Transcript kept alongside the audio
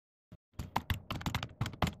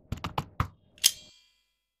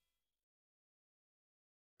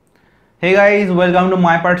Hey guys welcome to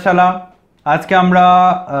my पाठशाला। आज के আমরা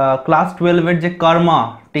ক্লাস 12 এর যে কর্মা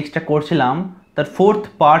টেক্সটটা করছিলাম তার ফোর্থ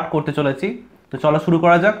পার্ট করতে চলেছি। তো চলো শুরু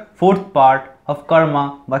করা যাক। Fourth part of Karma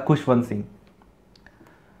by Khushwant Singh.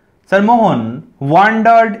 Sir Mohan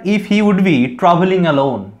wandered if he would be travelling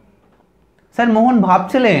alone. Sir মোহন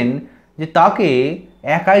ভাবছিলেন যে তাকে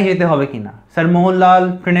একাই যেতে হবে কিনা। স্যার মোহনলাল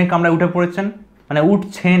ট্রেনের কামরায় উঠে পড়েছেন, মানে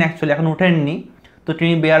উঠছেন, অ্যাকচুয়ালি এখন উঠেননি। তো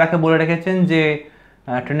তিনি বেয়ারাকে বলে রেখেছেন যে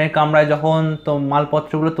ট্রেনের কামরায় যখন তো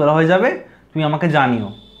মালপত্রগুলো তোলা হয়ে যাবে তুমি আমাকে জানিও।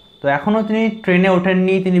 তো এখনও তিনি ট্রেনে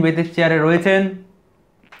ওঠেননি, তিনি বেতের চেয়ারে রয়েছেন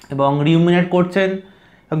এবং রিউমিনেট করছেন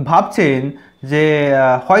এবং ভাবছেন যে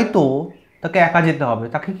হয়তো তাকে একা যেতে হবে।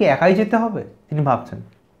 তাকে কি একাই যেতে হবে তিনি ভাবছেন।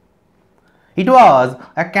 ইট ওয়াজ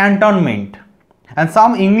আ cantonment and some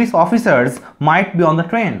English officers might be on the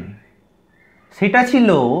train. সেটা ছিল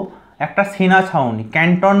একটা সেনা ছাউনি।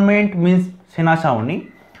 ক্যান্টনমেন্ট মিন্স সেনা ছাউনি।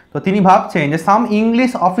 তো তিনি ভাবছেন যে some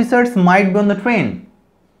English officers might be on the train,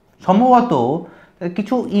 সম্ভবত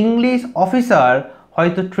কিছু ইংলিশ অফিসার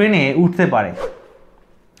হয়তো ট্রেনে উঠতে পারে।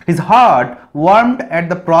 His heart warmed at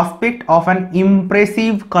the prospect of an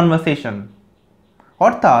impressive conversation.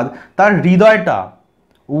 অর্থাৎ তার হৃদয়টা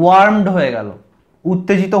ওয়ার্মড হয়ে গেল,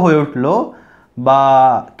 উত্তেজিত হয়ে উঠল। বা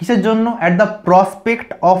কিসের জন্য? At the prospect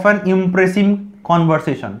of an impressive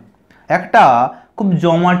conversation, একটা খুব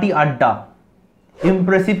জমাটি আড্ডা,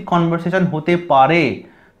 ইমপ্রেসিভ কনভারসেশন হতে পারে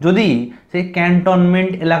যদি সেই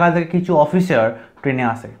ক্যান্টনমেন্ট এলাকা থেকে কিছু অফিসার ট্রেনে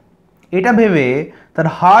আসে। এটা ভেবে তার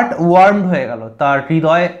হার্ট ওয়ার্মড হয়ে গেল, তার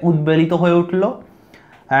হৃদয় উদ্বেলিত হয়ে উঠল।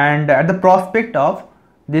 And at the prospect of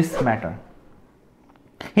this matter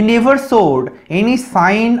he never showed any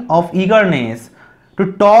sign of eagerness to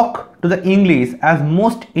talk to the English as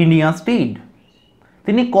most Indians did.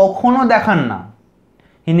 তিনি কখনো দেখান না,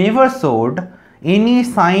 he never showed any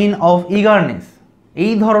sign of eagerness,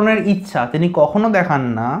 এই ধরনের ইচ্ছা তিনি কখনো দেখান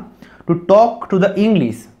না, to talk to the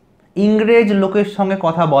English, ইংরেজ লোকের সঙ্গে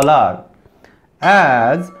কথা বলার,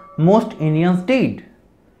 অ্যাজ মোস্ট ইন্ডিয়ান্স ডিড,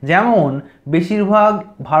 যেমন বেশিরভাগ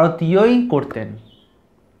ভারতীয়ই করতেন।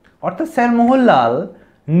 অর্থাৎ স্যার মোহনলাল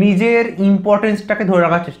নিজের ইম্পর্টেন্সটাকে ধরে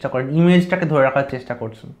রাখার চেষ্টা করেন, ইমেজটাকে ধরে রাখার চেষ্টা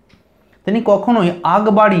করছেন। তিনি কখনোই আগ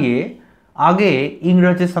বাড়িয়ে আগে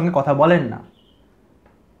ইংরেজের সঙ্গে কথা বলেন না।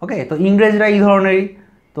 ওকে, তো ইংরেজরা এই ধরনেরই,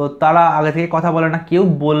 তো তারা আগে থেকে কথা বলে না, কেউ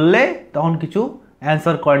বললে তখন কিছু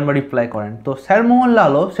অ্যান্সার করেন বা রিপ্লাই করেন। তো স্যার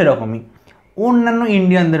মোহনলালও সেরকমই, অন্যান্য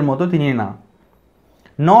ইন্ডিয়ানদের মতো তিনি না।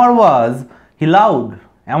 নর ওয়াজ হি লাউড,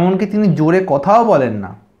 এমনকি তিনি জোরে কথাও বলেন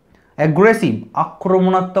না। অ্যাগ্রেসিভ,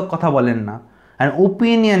 আক্রমণাত্মক কথা বলেন না। অ্যান্ড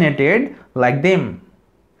ওপিনিয়নেটেড লাইক দেম,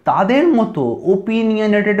 তাদের মতো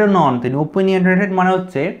ওপিনিয়নেটেডও নন তিনি। ওপিনিয়নেটেড মানে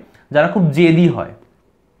হচ্ছে যারা খুব জেদি হয়,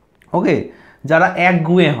 ওকে, যারা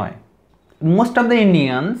একগুঁয়ে হয়। মোস্ট অফ দ্য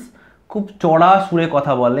ইন্ডিয়ানস খুব চড়া সুরে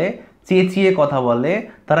কথা বলে, চেঁচিয়ে কথা বলে,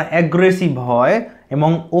 তারা অ্যাগ্রেসিভ হয় এবং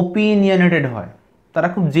ওপিনিয়নেটেড হয়, তারা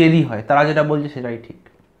খুব জেদি হয়, তারা যেটা বলছে সেটাই ঠিক,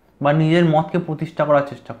 বা নিজের মতকে প্রতিষ্ঠা করার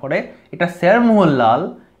চেষ্টা করে। এটা স্যার মোহনলাল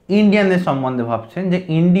ইন্ডিয়ানদের সম্বন্ধে ভাবছেন যে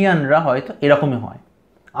ইন্ডিয়ানরা হয়তো এরকমই হয়,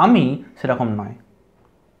 আমি সেরকম নয়।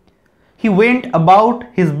 He went about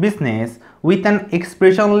his business with an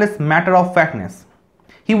expressionless matter of ফ্যাক্টনেস।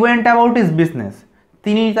 He went about his business,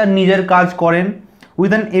 তিনি তার নিজের কাজ করেন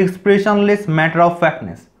with an expressionless matter of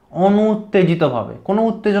ফ্যাক্টনেস, অনুত্তেজিতভাবে, কোনো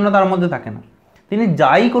উত্তেজনা তার মধ্যে থাকে না। তিনি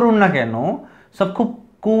যাই করুন না কেন সব খুব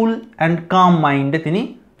কুল অ্যান্ড কাম মাইন্ডে তিনি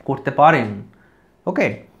করতে পারেন। ওকে,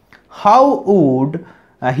 how would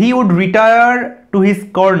he would retire to his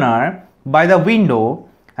corner by the window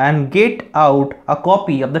and get out a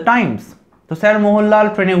copy of the Times. তো স্যার মোহনলাল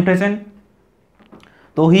ট্রেনে উঠেছেন,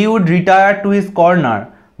 তো he would retire to his corner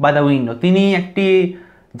by the window, তিনি একটি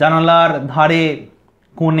জানালার ধারে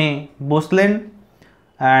কোণে বসলেন।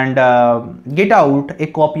 And get out A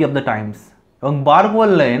copy of the Times, এবং বার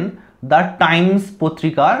করলেন দ্য টাইমস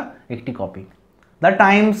পত্রিকার একটি কপি। দ্য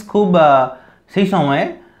টাইমস খুব সেই সময়ে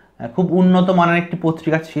খুব উন্নত মানের একটি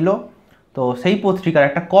পত্রিকা ছিল, তো সেই পত্রিকার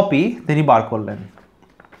একটা কপি তিনি বার করলেন।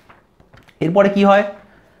 এরপরে কি হয়?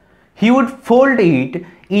 He would fold it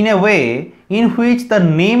in a way in which the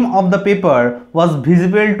name of the paper was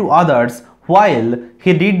visible to others while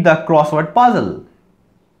he did the crossword puzzle.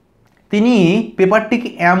 তিনি পেপারটিকে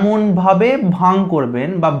এমনভাবে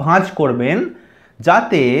ভাঁজ করবেন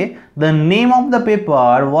যাতে the name of the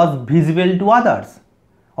paper was visible to others.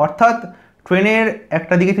 অর্থাৎ ট্রেনের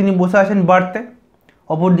একটা দিকে তিনি বসে আছেন বার্থে,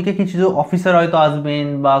 অপর দিকে কিছু অফিসার হয়তো আসবেন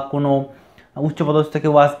বা কোনো উচ্চপদস্থ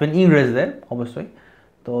কেউ আসবেন, ইংরেজদের অবশ্যই।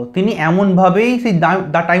 তো তিনি এমনভাবেই সেই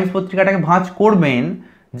দ্য টাইমস পত্রিকাটাকে ভাঁজ করবেন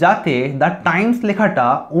যাতে দ্য টাইমস লেখাটা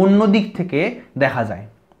অন্য দিক থেকে দেখা যায়,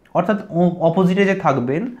 অর্থাৎ অপোজিটে যে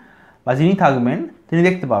থাকবেন বা যিনি থাকবেন তিনি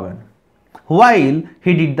দেখতে পাবেন। while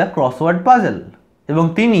he did the crossword puzzle, এবং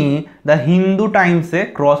তিনি the Hindu টাইমসে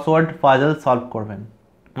crossword puzzle solve করবেন,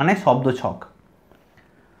 মানে শব্দ ছক।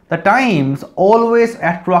 The Times always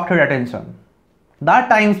attracted attention, the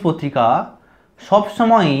Times পত্রিকা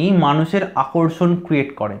সবসময়ই মানুষের আকর্ষণ ক্রিয়েট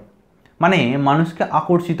করে, মানে মানুষকে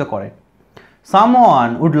আকর্ষিত করে।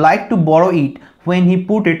 Someone would like to borrow it when he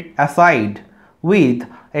put it aside with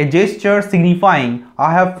a gesture signifying I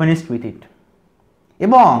have finished with it,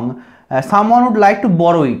 এবং someone would like to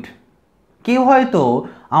borrow it, কেউ হয়তো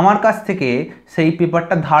আমার কাছ থেকে সেই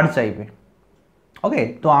পেপারটা ধার চাইবে। ওকে,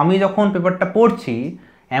 তো আমি যখন পেপারটা পড়ছি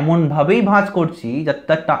এমনভাবেই ভাঁজ করছি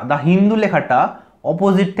যাতে দ্য হিন্দু লেখাটা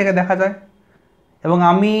অপোজিট থেকে দেখা যায়, এবং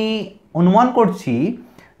আমি অনুমান করছি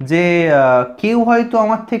যে কেউ হয়তো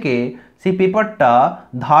আমার থেকে সেই পেপারটা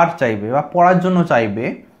ধার চাইবে বা পড়ার জন্য চাইবে।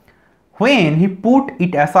 when he put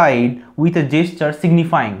it aside with a gesture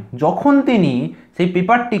signifying, যখন তিনি সেই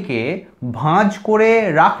পেপারটিকে ভাঁজ করে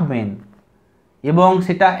রাখবেন এবং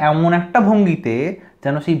সেটা এমন একটা ভঙ্গিতে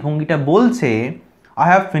যেন সেই ভঙ্গিটা বলছে I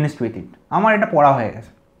have finished with it, আমার এটা পড়া হয়ে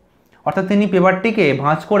গেছে। অর্থাৎ তিনি পেপারটিকে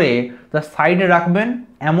ভাঁজ করে তার সাইডে রাখবেন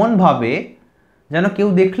এমনভাবে যেন কেউ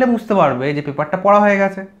দেখলে বুঝতে পারবে যে পেপারটা পড়া হয়ে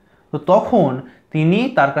গেছে, তো তখন তিনি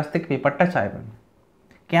তার কাছ থেকে পেপারটা চাইবেন।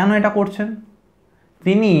 কেন এটা করছেন?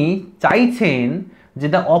 তিনি চাইছেন যে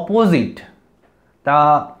দ্য অপোজিট, তা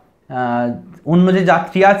অন্য যে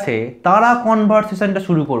যাত্রী আছে তারা কনভারসেশনটা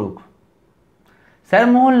শুরু করুক। স্যার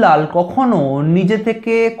মোহনলাল কখনো নিজে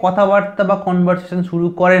থেকে কথাবার্তা বা কনভারসেশন শুরু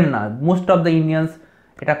করেন না, মোস্ট অফ দ্য ইন্ডিয়ানস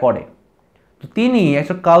এটা করে। তো তিনি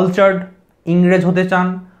একটা কালচার্ড ইংরেজ হতে চান,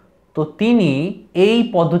 তো তিনি এই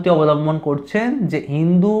পদ্ধতি অবলম্বন করছেন যে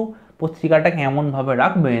হিন্দু পত্রিকাটাকে এমনভাবে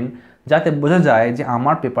রাখবেন যাতে বোঝা যায় যে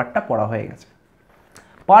আমার পেপারটা পড়া হয়ে গেছে।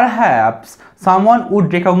 Perhaps someone would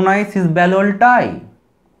recognize his balliol tie,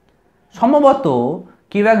 সম্ভবত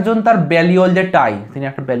কেউ একজন তার ব্যালিওল যে টাই, তিনি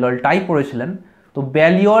একটা ব্যালিওল টাই পরেছিলেন, তো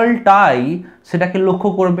ব্যালিওল টাই সেটাকে লক্ষ্য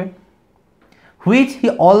করবে। which he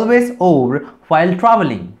always wore while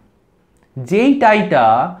traveling, যেই টাইটা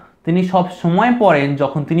তিনি সব সময় পরেন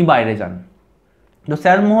যখন তিনি বাইরে যান। তো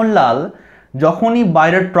স্যার মোহনলাল যখনই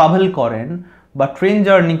বাইরে ট্রাভেল করেন বা ট্রেন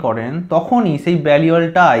জার্নি করেন তখনই সেই ব্যালিওল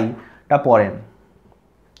টাইটা পরেন।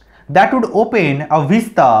 That would open a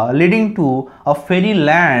vista leading to a fairy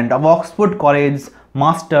land of Oxford College,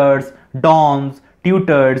 masters, dons,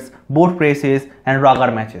 tutors, boat races and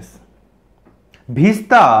rugger matches.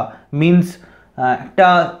 Vista means একটা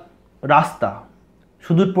রাস্তা,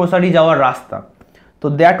 সুদূর প্রসারী যাওয়ার রাস্তা। তো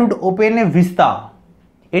that would open A vista,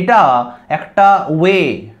 এটা একটা ওয়ে,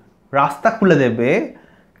 রাস্তা খুলে দেবে।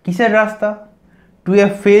 কিসের রাস্তা? টু এ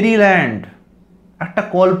ফেরি ল্যান্ড, একটা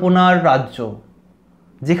কল্পনার রাজ্য,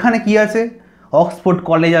 যেখানে কি আছে? অক্সফোর্ড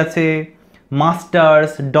কলেজ আছে,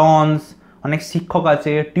 মাস্টার্স, ডনস, অনেক শিক্ষক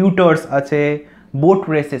আছে, টিউটার্স আছে, বোট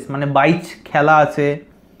রেসেস মানে বাইচ খেলা আছে,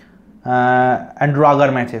 অ্যান্ড রাগার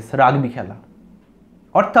ম্যাচেস, রাগবি খেলা।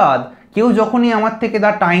 অর্থাৎ কেউ যখনই আমার থেকে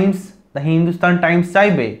the Times, the Hindustan Times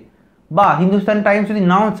চাইবে, বা হিন্দুস্তান টাইমস যদি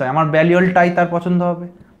নাও চায়, আমার ব্যালিওল টাই তার পছন্দ হবে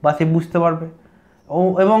বা সে বুঝতে পারবে,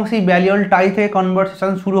 এবং সেই ব্যালিওল টাই থেকে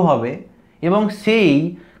কনভারসেশন শুরু হবে, এবং সেই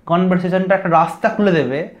কনভারসেশনটা একটা রাস্তা খুলে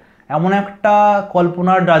দেবে এমন একটা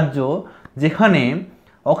কল্পনার রাজ্য যেখানে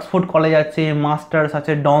অক্সফোর্ড কলেজ আছে, মাস্টার্স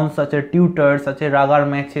আছে, ডনস আছে, টিউটার্স আছে, রাগার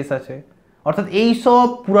ম্যাচেস আছে। অর্থাৎ এইসব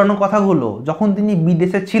পুরানো কথাগুলো যখন তিনি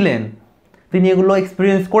বিদেশে ছিলেন তিনি এগুলো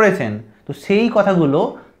এক্সপিরিয়েন্স করেছেন, তো সেই কথাগুলো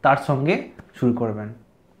তার সঙ্গে শুরু করবেন।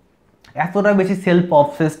 এতটা বেশি সেলফ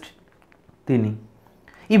অবসেসড তিনি।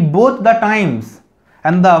 If both the Times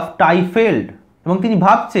and the tie failed, এবং তিনি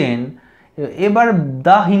ভাবছেন এবার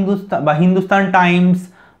দ্য হিন্দুস্তান বা হিন্দুস্তান টাইমস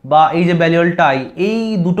বা এই যে ব্যালিওল টাই, এই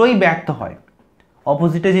দুটোই ব্যর্থ হয়,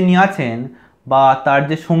 অপোজিটে যিনি আছেন বা তার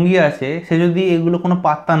যে সঙ্গী আছে সে যদি এগুলো কোনো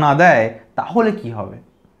পাত্তা না দেয় তাহলে কি হবে?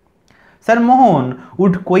 Sir Mohan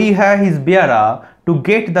would কৈহা his বেয়ারা to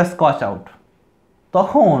get the Scotch out,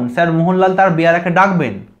 তখন স্যার মোহনলাল তার বেয়ারাকে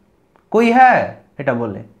ডাকবেন, কই হ্যাঁ এটা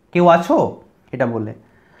বলে, কেউ আছো এটা বলে।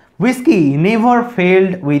 Whisky never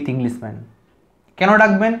failed with Englishman, কেন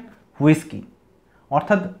ডাকবেন? হুইস্কি,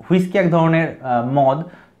 অর্থাৎ হুইস্কি এক ধরনের মদ,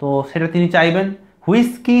 তো সেটা তিনি চাইবেন।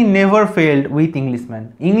 Whisky never failed with Englishman,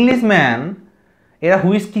 Englishman এরা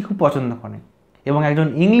হুইস্কি খুব পছন্দ করে, এবং একজন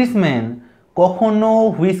ইংলিশম্যান কখনো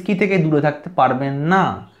হুইস্কি থেকে দূরে থাকতে পারবেন না।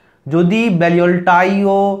 যদি ব্যালিওল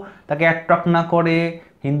টাইও তাকে অ্যাট্রাক্ট না করে,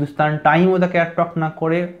 হিন্দুস্তান টাইমও তাকে অ্যাট্রাক্ট না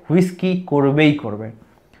করে, হুইস্কি করবেই করবে।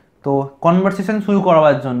 তো কনভারসেশন শুরু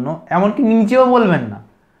করার জন্য, এমনকি নিজেও বলবেন না,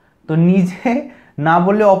 তো নিজে না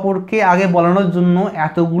বলে অপরকে আগে বলানোর জন্য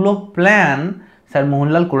এতগুলো প্ল্যান স্যার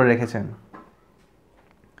মোহনলাল করে রেখেছেন।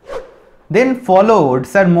 Then followed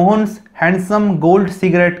Sir Mohan's handsome gold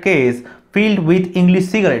cigarette case filled with English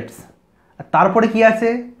cigarettes. তারপরে কি আছে,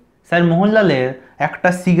 স্যার মোহনলালের একটা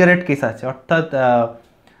সিগারেট কেস আছে, অর্থাৎ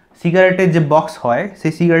সিগারেটের যে বক্স হয়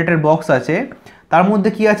সেই সিগারেটের বক্স আছে, তার মধ্যে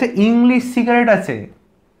কি আছে, ইংলিশ সিগারেট আছে।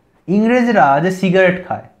 ইংরেজরা যে সিগারেট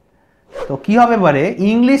খায়, তো কি হবে এবারে,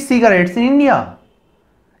 ইংলিশ সিগারেটস ইন ইন্ডিয়া।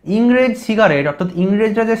 ইংরেজ সিগারেট অর্থাৎ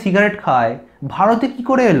ইংরেজরা যে সিগারেট খায় ভারতে কি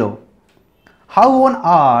করে এলো? How on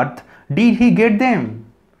earth did he get them?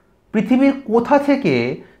 পৃথিবীর কোথা থেকে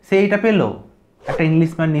সে এটা পেলো? একটা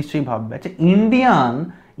ইংলিশম্যান নিশ্চয়ই ভাববে, আচ্ছা ইন্ডিয়ান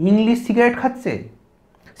ইংলিশ সিগারেট খাচ্ছে,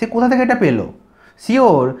 সে কোথা থেকে এটা পেলো?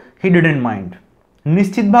 শিওর হি ডিডন্ট মাইন্ড,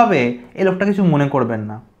 নিশ্চিতভাবে এই লোকটা কিছু মনে করবেন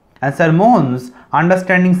না। And sir Mohan's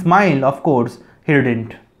understanding smile of course he didn't.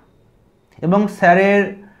 এবং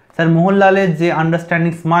স্যার মোহনলালের যে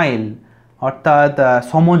আন্ডারস্ট্যান্ডিং স্মাইল অর্থাৎ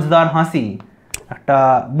সমঝদার হাসি, একটা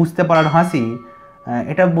বুঝতে পারার হাসি,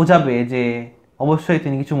 এটা বোঝাবে যে অবশ্যই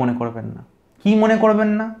তিনি কিছু মনে করবেন না। কি মনে করবেন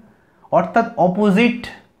না? অর্থাৎ অপোজিট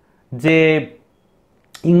যে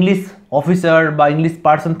ইংলিশ অফিসার বা ইংলিশ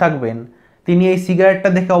পার্সন থাকবেন, তিনি এই সিগারেটটা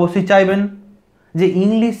দেখে অবশ্যই চাইবেন যে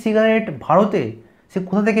ইংলিশ সিগারেট ভারতে সে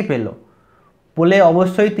কোথা থেকে পেল বলে।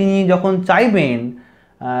 অবশ্যই তিনি যখন চাইবেন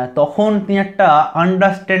তখন তিনি একটা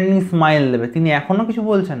আন্ডারস্ট্যান্ডিং স্মাইল দেবে, তিনি এখনও কিছু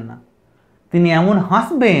বলছেন না, তিনি এমন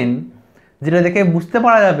হাসবেন যেটা দেখে বুঝতে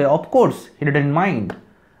পারা যাবে অফকোর্স হি ডিডন্ট মাইন্ড,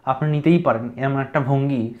 আপনি নিতেই পারেন। এমন একটা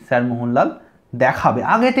ভঙ্গি স্যার মোহনলাল দেখাবে,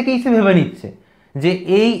 আগে থেকেই সে ভেবে নিচ্ছে যে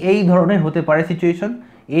এই ধরনের হতে পারে সিচুয়েশন,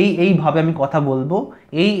 এইভাবে আমি কথা বলবো,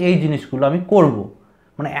 এই জিনিসগুলো আমি করব।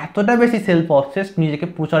 মানে এতটা বেশি সেলফ অবসেসড, নিজেকে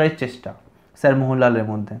প্রচারের চেষ্টা স্যার মোহনলালের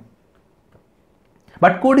মধ্যে।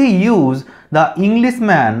 But could he use the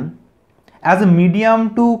Englishman as a medium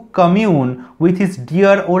to commune with his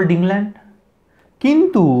dear old England?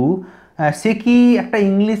 কিন্তু সে কি একটা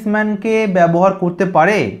ইংলিশম্যানকে ব্যবহার করতে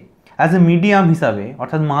পারে অ্যাজ এ মিডিয়াম হিসাবে,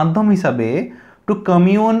 অর্থাৎ মাধ্যম হিসাবে, two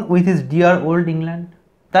commune with his deer old England,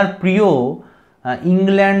 তার প্রিয়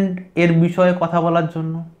ইংল্যান্ড এর বিষয়ে কথা বলার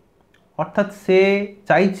জন্য? অর্থাৎ সে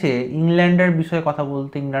চাইছে ইংল্যান্ডের বিষয়ে কথা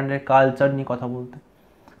বলতে, ইংল্যান্ডের কালচার নিয়ে কথা বলতে।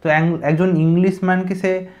 তো একজন ইংলিশম্যানকে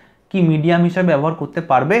সে কি মিডিয়াম হিসাবে ব্যবহার করতে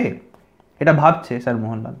পারবে, এটা ভাবছে sir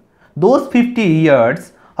Mohanlal. Those 50 years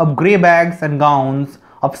of grey bags and gowns,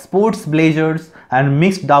 of sports blazers and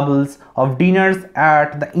mixed doubles, of dinners at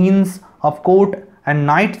the inns of court and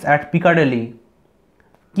nights at Piccadilly,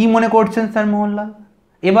 কি মনে করছেন স্যার মোহনলাল?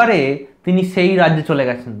 এবারে তিনি সেই রাজ্যে চলে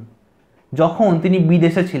গেছেন যখন তিনি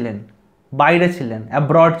বিদেশে ছিলেন, বাইরে ছিলেন,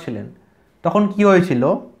 অ্যাব্রড ছিলেন। তখন কি হয়েছিল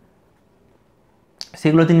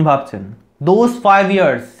সেগুলো তিনি ভাবছেন। দোজ 5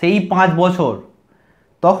 years, সেই 5 বছর,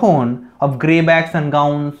 তখন of grey bags and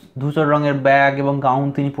gowns, ধূসর রঙের ব্যাগ এবং গাউন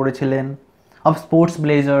তিনি পরেছিলেন। অফ স্পোর্টস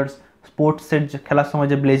ব্লেজার্স, স্পোর্টসের যে খেলার সময়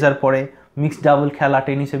যে ব্লেজার পরে, মিক্সড ডাবল খেলা,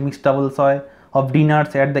 টেনিসে মিক্সড ডাবলস হয়। Of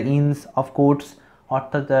diners at the ins of courts,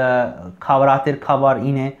 অর্থাৎ রাতের খাবার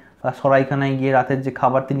ইনে বা সরাইখানায় গিয়ে রাতের যে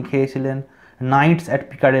খাবার তিনি খেয়েছিলেন। নাইটস অ্যাট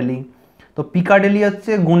পিকাডেলি, তো পিকাডেলি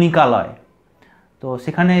হচ্ছে গণিকালয়, তো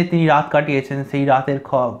সেখানে তিনি রাত কাটিয়েছেন, সেই রাতের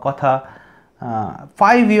কথা।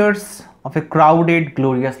 5 years of a crowded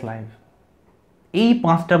glorious life, এই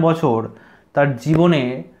 5টা বছর তার জীবনে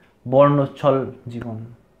বর্ণোচ্ছল জীবন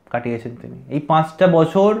কাটিয়েছেন তিনি। এই 5টা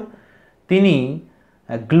বছর তিনি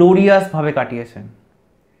গ্লোরিয়াসভাবে কাটিয়েছেন,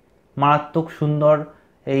 মারাত্মক সুন্দর।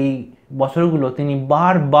 এই বছরগুলো তিনি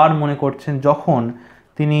বারবার মনে করছেন যখন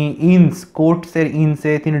তিনি কোর্টসের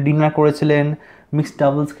ইনসে তিনি ডিনার করেছিলেন, মিক্সড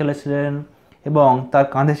ডাবলস খেলেছিলেন এবং তার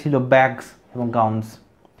কাঁধে ছিল ব্যাগস এবং গাউন্স।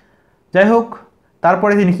 যাই হোক,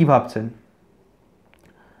 তারপরে তিনি কি ভাবছেন?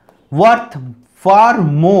 Worth far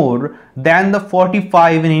more than the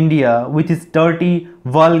 45 in India with his dirty,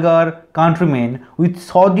 vulgar countrymen, with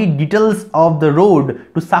sordid details of the road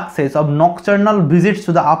to success, of nocturnal visits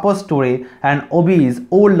to the upper story and obese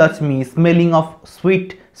old Lakshmi smelling of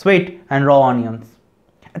sweat and raw onions.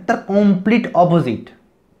 তার complete opposite.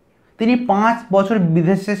 তিনি 5 বছর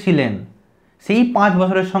বিদেশে ছিলেন, সেই 5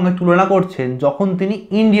 বছরের সঙ্গে তুলনা করছেন যখন তিনি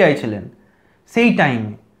ইন্ডিয়ায় ছিলেন সেই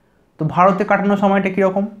টাইমে। তো ভারতে কাটানোর সময়টা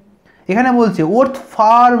কীরকম? এখানে বলছে worth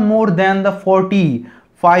fur more than the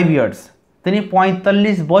 45 years, তিনি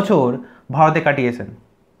 45 বছর ভারতে কাটিয়েছেন।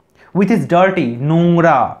 উইথ ইজ ডার্টি,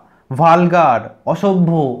 নোংরা, ভালগার,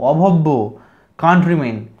 অসভ্য, অভব্য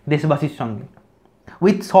কান্ট্রিমেন, দেশবাসীর সঙ্গে।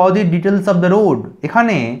 With solid details of the road,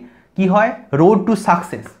 এখানে কি হয়? রোড টু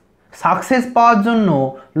সাকসেস পাওয়ার জন্য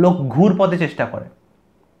লোক ঘুর পথে চেষ্টা করে।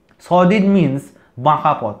 সলিড মিন্স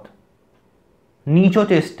বাঁকা পথ, নিচু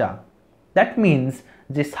চেষ্টা। দ্যাট মিন্স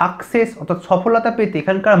যে সাকসেস অর্থাৎ সফলতা পেতে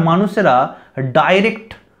এখানকার মানুষেরা ডাইরেক্ট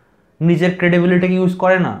নিজের ক্রেডিবিলিটিকে ইউজ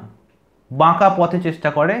করে না, বাঁকা পথে চেষ্টা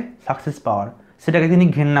করে সাকসেস পাওয়ার, সেটাকে তিনি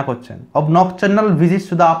ঘেন্না করছেন। Of nocturnal visits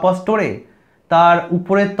to the upper স্টোরে, তার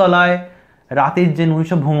উপরের তলায় রাতের যে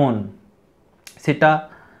নৈশ ভ্রমণ সেটা।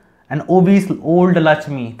 অ্যান্ড ওবিস ওল্ড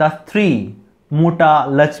লক্ষ্মী, তার স্ত্রী মোটা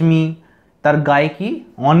লক্ষ্মী, তার গায়ে কি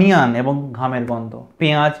অনিয়ন এবং ঘামের গন্ধ,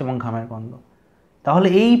 পেঁয়াজ এবং ঘামের গন্ধ। তাহলে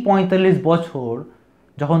এই 45 বছর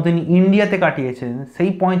যখন তিনি ইন্ডিয়াতে কাটিয়েছেন, সেই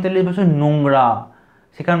 45 বছর নোংরা,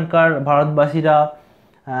 সেখানকার ভারতবাসীরা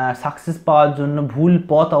সাকসেস পাওয়ার জন্য ভুল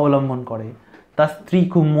পথ অবলম্বন করে। তার স্ত্রী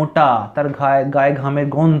খুব মোটা, তার গায়ে ঘামের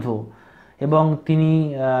গন্ধ, এবং তিনি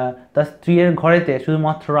তার স্ত্রীর ঘরেতে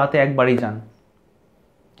শুধুমাত্র রাতে একবারই যান।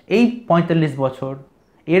 এই 45 বছর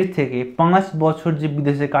এর থেকে 5 বছর যে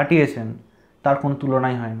বিদেশে কাটিয়েছেন তার কোনো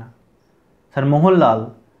তুলনাই হয় না। স্যার মোহনলাল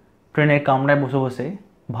ট্রেনের কামরায় বসে বসে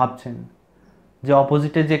ভাবছেন যে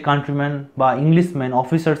অপোজিটে যে কান্ট্রিম্যান বা ইংলিশম্যান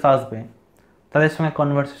অফিসার্স আসবে, তাদের সঙ্গে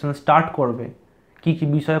কনভারসেশন স্টার্ট করবে, কী কী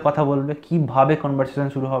বিষয়ে কথা বলবে, কীভাবে কনভারসেশন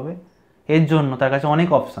শুরু হবে। এর জন্য তার কাছে অনেক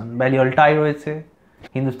অপশান, ব্যালিওল টাই রয়েছে,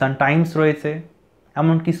 হিন্দুস্তান টাইমস রয়েছে,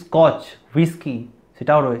 এমনকি স্কচ হুইস্কি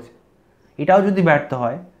সেটাও রয়েছে। এটাও যদি ব্যর্থ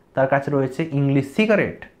হয়, তার কাছে রয়েছে ইংলিশ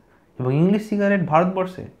সিগারেট, এবং ইংলিশ সিগারেট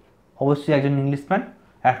ভারতবর্ষে অবশ্যই একজন ইংলিশম্যান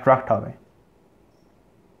অ্যাট্রাক্ট হবে।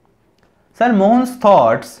 Sir Mohan's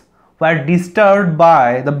thoughts were disturbed by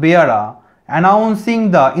the bearer announcing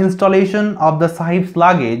the installation of the Sahib's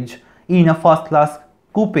luggage in a first-class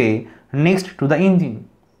coupe next to the engine.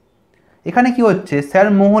 এখানে কি হচ্ছে, স্যার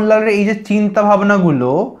মোহনলালের এই যে চিন্তা ভাবনাগুলো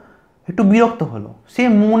একটু বিরক্ত হলো। সে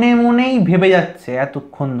মনে মনেই ভেবে যাচ্ছে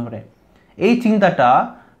এতক্ষণ ধরে। এই চিন্তাটা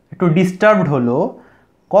একটু ডিস্টার্বড হলো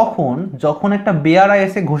কখন, যখন একটা বেয়ারা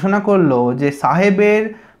এসে ঘোষণা করলো যে সাহেবের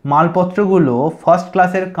মালপত্রগুলো ফার্স্ট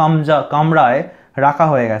ক্লাসের কামরায় রাখা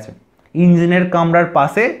হয়ে গেছে। ইঞ্জিনের কামরার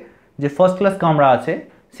পাশে যে ফার্স্ট ক্লাস কামরা আছে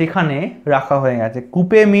সেখানে রাখা হয়ে গেছে।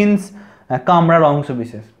 কুপে মিন্স কামরার অংশ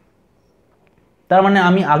বিশেষ। তার মানে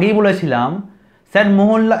আমি আগেই বলেছিলাম স্যার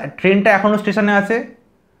মোহনলাল ট্রেনটা এখনও স্টেশনে আছে,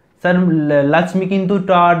 স্যার লক্ষ্মী কিন্তু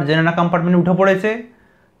তার জেনারেল কম্পার্টমেন্টে উঠে পড়েছে,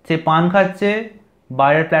 সে পান খাচ্ছে,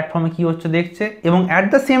 বাইরের প্ল্যাটফর্মে কী হচ্ছে দেখছে, এবং অ্যাট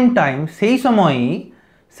দ্য সেম টাইম সেই সময়ই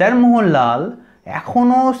স্যার মোহনলাল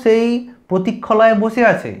এখনও সেই প্রতীক্ষালয়ে বসে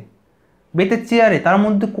আছে, বেতের চেয়ারে, তার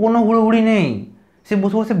মধ্যে কোনো হুড়োহুড়ি নেই। সে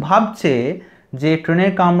বসে বসে ভাবছে যে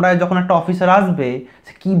ট্রেনের কামরায় যখন একটা অফিসার আসবে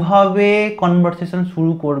সে কীভাবে কনভারসেশন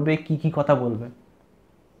শুরু করবে, কি কি কথা বলবে।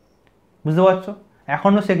 বুঝতে পারছো?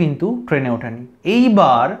 এখনও সে কিন্তু ট্রেনে ওঠেনি।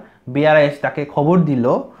 এইবার বিআরএস তাকে খবর দিল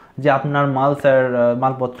যে আপনার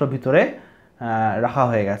মালপত্র ভিতরে রাখা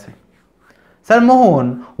হয়ে গেছে। Sir Mohan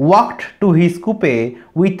walked to his কুপে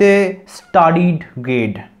with a studied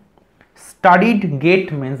gate. Studied gate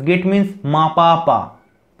means মাপা পা,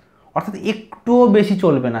 অর্থাৎ একটুও বেশি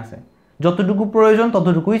চলবে না, সে যতটুকু প্রয়োজন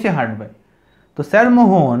ততটুকুই সে হাঁটবে। তো স্যার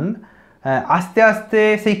মোহন আস্তে আস্তে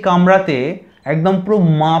সেই কামরাতে একদম পুরো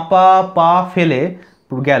মাপা পা ফেলে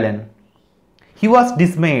গেলেন। হি ওয়াজ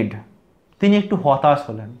ডিসমেড, তিনি একটু হতাশ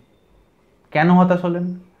হলেন। কেন হতাশ হলেন?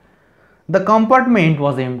 দ্য কম্পার্টমেন্ট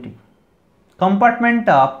ওয়াজ এমটি,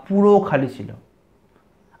 কম্পার্টমেন্টটা পুরো খালি ছিল।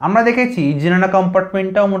 আমরা দেখেছি জেনারেল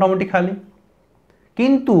কম্পার্টমেন্টটাও মোটামুটি খালি,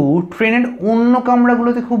 কিন্তু ট্রেনের অন্য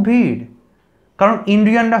কামরাগুলোতে খুব ভিড়, কারণ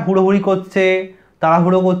ইন্ডিয়ানরা হুড়োহুড়ি করছে,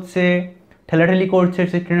 তাড়াহুড়ো করছে, ঠেলাঠেলি করছে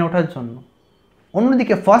সেই ট্রেনে ওঠার জন্য।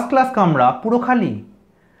 অন্যদিকে ফার্স্ট ক্লাস কামরা পুরো খালি,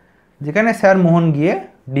 যেখানে স্যার মোহন গিয়ে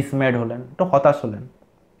ডিসমেড হলেন, একটু হতাশ হলেন।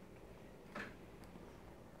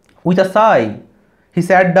 With a Sai he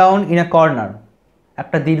SAT down in a corner,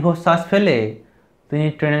 একটা দীর্ঘশ্বাস ফেলে তিনি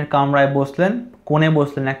ট্রেনের কামরায় বসলেন, কোণে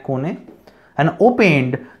বসলেন, এক কোণে। And opened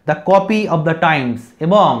the copy of the Times,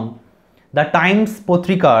 এবং দ্য টাইমস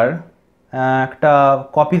পত্রিকার একটা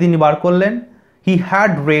কপি তিনি বার করলেন। He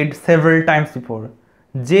had red several Times before,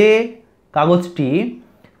 যে কাগজটি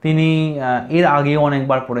তিনি এর আগেও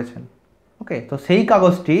অনেকবার পড়েছেন। ওকে, তো সেই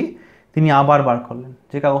কাগজটি তিনি আবার বার করলেন,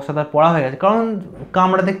 যে কাগজটা তার পড়া হয়ে গেছে, কারণ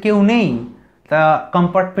কামরাতে কেউ নেই, দ্য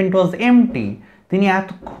কম্পার্টমেন্ট ওয়াজ এমটি। তিনি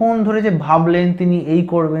এতক্ষণ ধরে যে ভাবলেন তিনি এই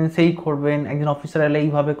করবেন সেই করবেন, একজন অফিসার এলে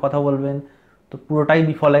এইভাবে কথা বলবেন, তো পুরোটাই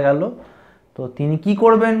বিফলে গেল। তো তিনি কি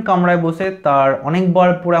করবেন, কামরায় বসে তার অনেকবার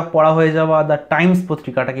পড়া হয়ে যাওয়া দ্য টাইমস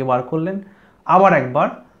পত্রিকাটাকে বার করলেন আবার একবার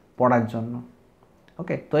পড়ার জন্য।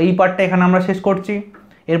 ওকে, তো এই পার্টটা এখানে আমরা শেষ করছি।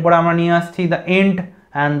 এরপরে আমরা নিয়ে আসছি the end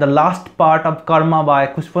and the last part of Karma by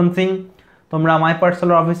Khushwant Singh. তোমরা মাই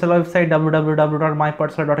পাঠশালার অফিসিয়াল ওয়েবসাইট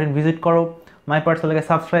www.mypathshala.in ভিজিট করো, মাই পাঠশালাকে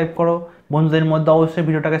সাবস্ক্রাইব করো, বন্ধুদের মধ্যে অবশ্যই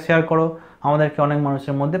ভিডিওটাকে শেয়ার করো, আমাদেরকে অনেক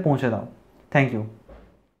মানুষের মধ্যে পৌঁছে দাও। Thank you.